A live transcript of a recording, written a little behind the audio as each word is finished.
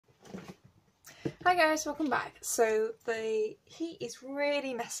Hi guys, welcome back. So the heat is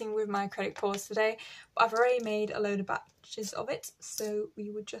really messing with my acrylic pours today, but I've already made a load of batches of it, so we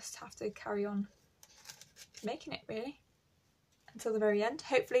would just have to carry on making it really until the very end.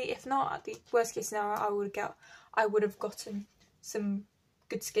 Hopefully, if not, at the worst case scenario, I would have gotten some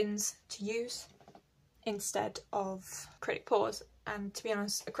good skins to use instead of acrylic pours. And to be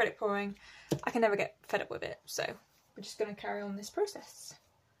honest, acrylic pouring, I can never get fed up with it, so we're just going to carry on this process.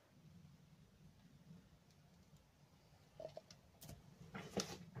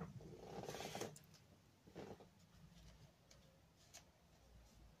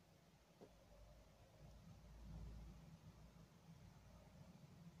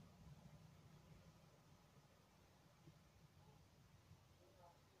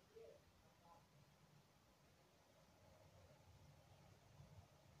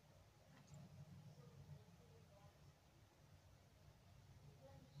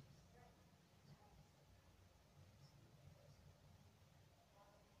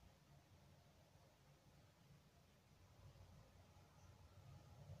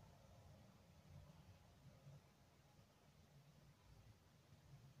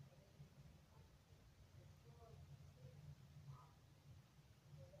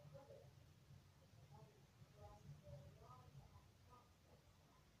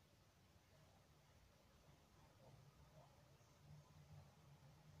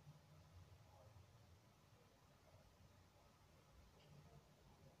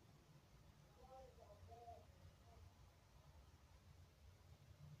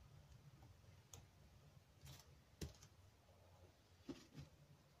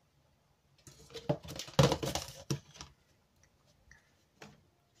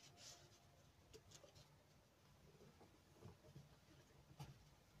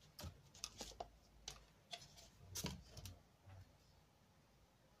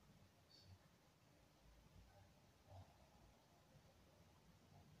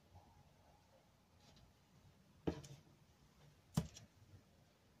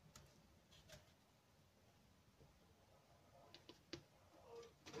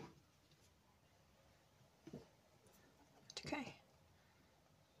 Okay.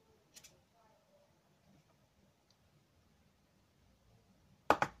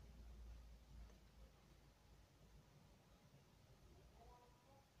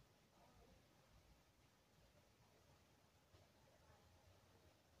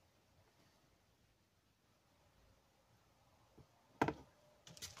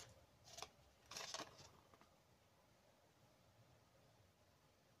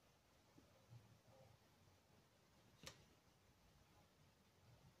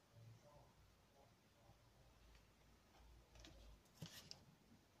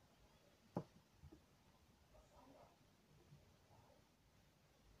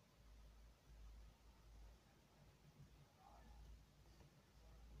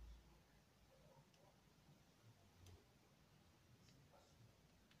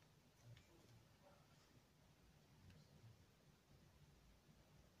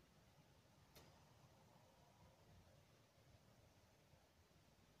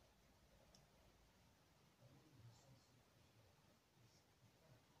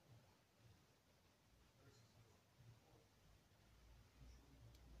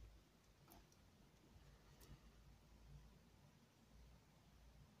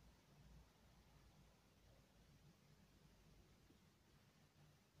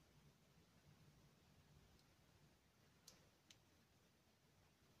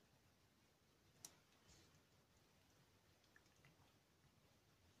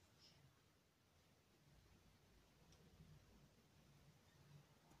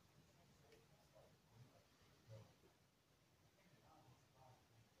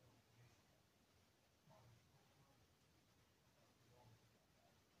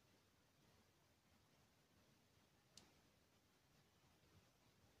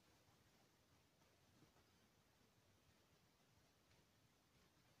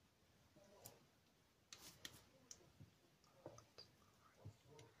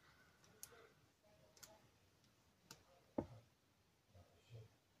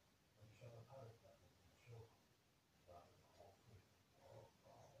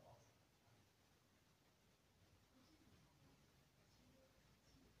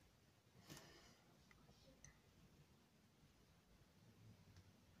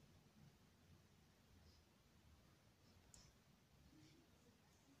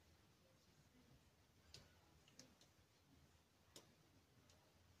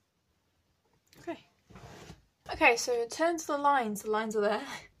 Okay, so in terms of the lines are there.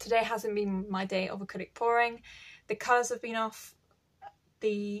 Today hasn't been my day of acrylic pouring. The colours have been off.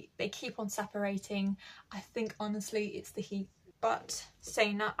 they keep on separating. I think honestly it's the heat, but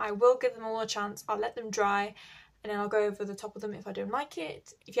saying that, I will give them all a chance. I'll let them dry and then I'll go over the top of them if I don't like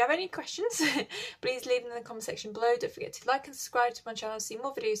it. If you have any questions, please leave them in the comment section below. Don't forget to like and subscribe to my channel to see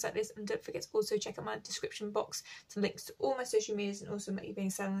more videos like this, and don't forget to also check out my description box to links to all my social medias and also my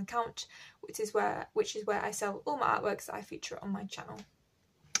eBay selling account, which is where I sell all my artworks that I feature on my channel.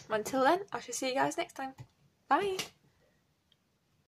 Until then, I shall see you guys next time. Bye!